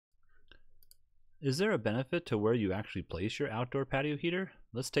Is there a benefit to where you actually place your outdoor patio heater?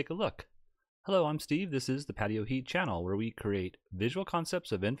 Let's take a look. Hello, I'm Steve. This is the Patio Heat channel where we create visual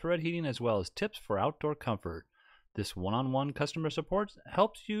concepts of infrared heating as well as tips for outdoor comfort. This one-on-one customer support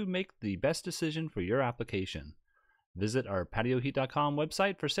helps you make the best decision for your application. Visit our patioheat.com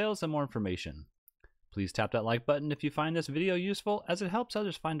website for sales and more information. Please tap that like button if you find this video useful, as it helps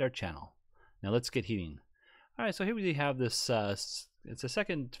others find our channel. Now let's get heating. Alright, so here we have this, it's a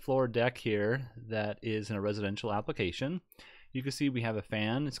second floor deck here that is in a residential application. You can see we have a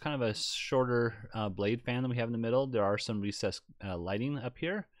fan. It's kind of a shorter blade fan than we have in the middle. There are some recessed lighting up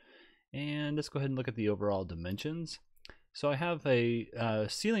here. And let's go ahead and look at the overall dimensions. So I have a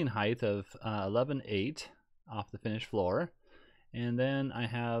ceiling height of 11.8 off the finished floor. And then I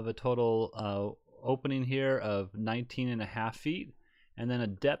have a total opening here of 19.5 feet. And then a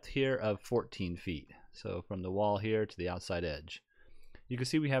depth here of 14 feet. So from the wall here to the outside edge. You can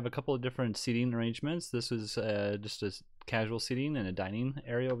see we have a couple of different seating arrangements. This is just a casual seating and a dining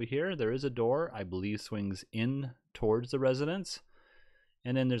area over here. There is a door, I believe, swings in towards the residence.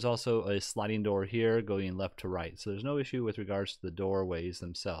 And then there's also a sliding door here going left to right. So there's no issue with regards to the doorways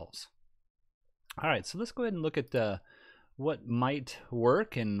themselves. All right, so let's go ahead and look at what might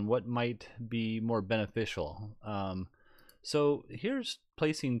work and what might be more beneficial. So here's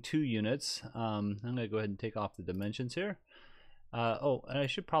placing two units. I'm going to go ahead and take off the dimensions here. Oh, and I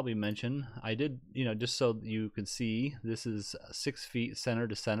should probably mention, I did, just so you can see, this is 6 feet center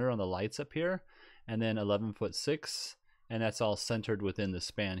to center on the lights up here, and then 11'6", and that's all centered within the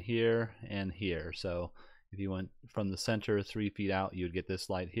span here and here. So if you went from the center 3 feet out, you'd get this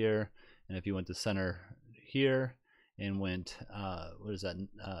light here, and if you went to center here and went, what is that,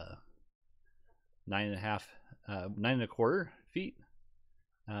 9.25 feet,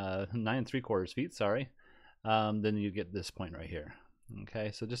 9.75 feet, sorry. Then you get this point right here.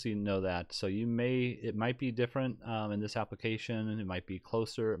 Okay, so just so you know that. So it might be different in this application. It might be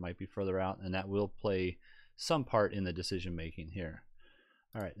closer, it might be further out, and that will play some part in the decision making here.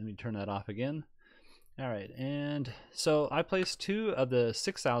 All right, let me turn that off again. All right, and so I placed two of the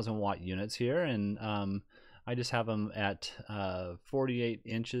 6,000 watt units here, and I just have them at 48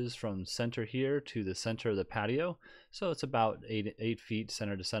 inches from center here to the center of the patio. So it's about 8 feet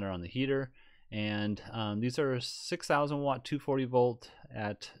center to center on the heater. And these are 6,000 watt 240 volt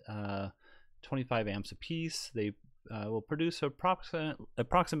at 25 amps a piece. They will produce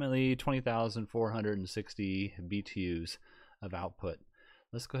approximately 20,460 BTUs of output.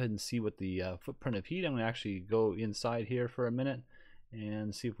 Let's go ahead and see what the footprint of heat. I'm going to actually go inside here for a minute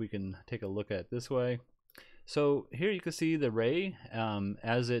and see if we can take a look at it this way. So here you can see the ray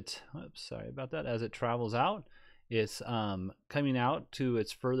as it travels out. It's coming out to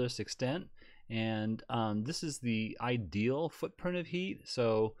its furthest extent. And this is the ideal footprint of heat.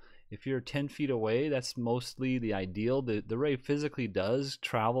 So if you're 10 feet away, that's mostly the ideal. The ray physically does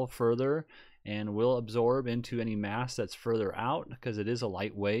travel further and will absorb into any mass that's further out, because it is a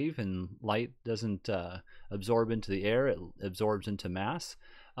light wave and light doesn't absorb into the air, it absorbs into mass.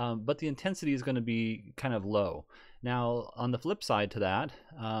 But the intensity is going to be kind of low. Now on the flip side to that,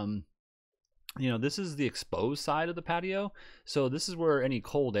 this is the exposed side of the patio. So this is where any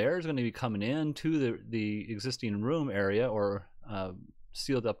cold air is going to be coming in to the existing room area or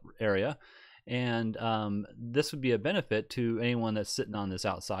sealed up area. And this would be a benefit to anyone that's sitting on this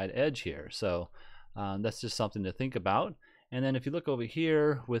outside edge here. So that's just something to think about. And then if you look over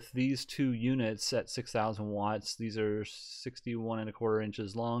here with these two units at 6,000 watts, these are 61.25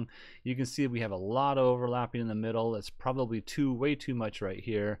 inches long. You can see we have a lot of overlapping in the middle. That's probably way too much right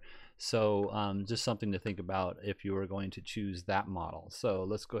here. So just something to think about if you were going to choose that model. So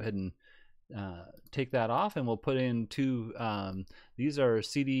let's go ahead and take that off, and we'll put in two, these are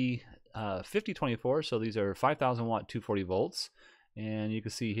CD 5024, so these are 5,000 watt 240 volts. And you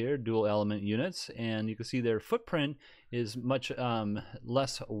can see here dual element units, and you can see their footprint is much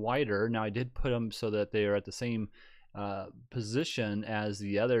less wider. Now I did put them so that they are at the same position as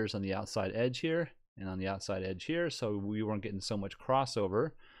the others on the outside edge here and on the outside edge here, so we weren't getting so much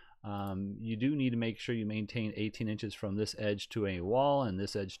crossover. You do need to make sure you maintain 18 inches from this edge to any wall and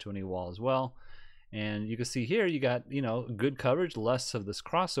this edge to any wall as well. And you can see here you got good coverage, less of this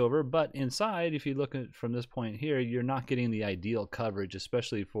crossover, but inside, if you look at from this point here, you're not getting the ideal coverage,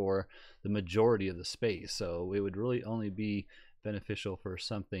 especially for the majority of the space. So it would really only be beneficial for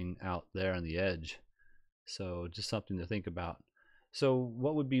something out there on the edge. So just something to think about. So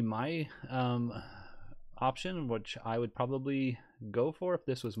what would be my option, which I would probably go for if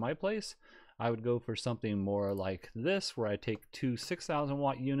this was my place? I would go for something more like this, where I take two 6,000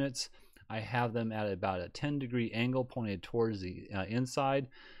 watt units. I have them at about a 10-degree angle pointed towards the inside.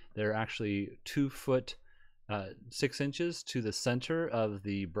 they're actually 2 foot 6 inches to the center of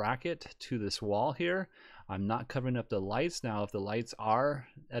the bracket to this wall here. I'm not covering up the lights. Now if the lights are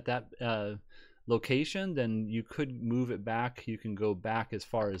at that location, then you could move it back. You can go back as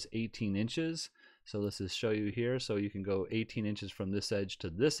far as 18 inches. So let's just show you here. So you can go 18 inches from this edge to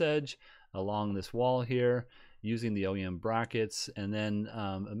this edge along this wall here using the OEM brackets, and then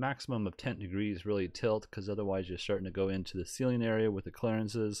a maximum of 10 degrees really tilt, because otherwise you're starting to go into the ceiling area with the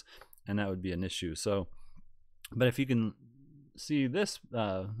clearances, and that would be an issue. So but if you can see this,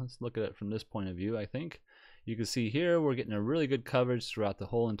 let's look at it from this point of view. I think you can see here we're getting a really good coverage throughout the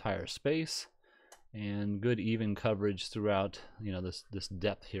whole entire space, and good even coverage throughout, you know, this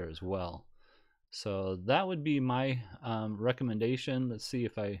depth here as well. So that would be my recommendation. Let's see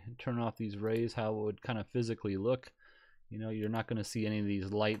if I turn off these rays, how it would kind of physically look. You know, you're not going to see any of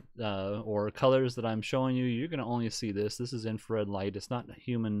these light or colors that I'm showing you. You're going to only see this. This is infrared light. It's not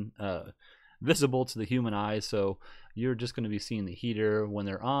human visible to the human eye, so you're just going to be seeing the heater when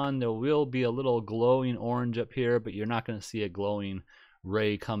they're on. There will be a little glowing orange up here, but you're not going to see a glowing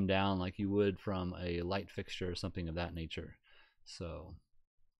ray come down like you would from a light fixture or something of that nature. So,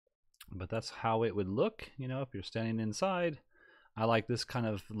 but that's how it would look, you know, if you're standing inside. I like this kind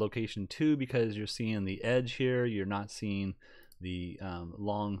of location too, because you're seeing the edge here. You're not seeing the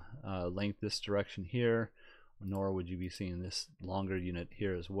long length this direction here, nor would you be seeing this longer unit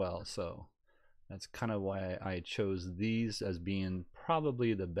here as well. So that's kind of why I chose these as being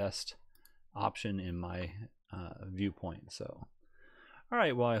probably the best option in my viewpoint. So, all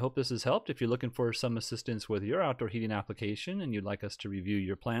right, well, I hope this has helped. If you're looking for some assistance with your outdoor heating application and you'd like us to review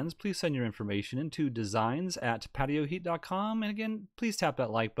your plans, please send your information into designs@patioheat.com. And again, please tap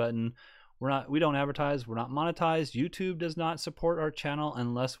that like button. We don't advertise, we're not monetized. YouTube does not support our channel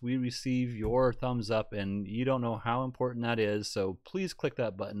unless we receive your thumbs up, and you don't know how important that is. So please click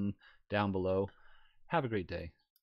that button down below. Have a great day.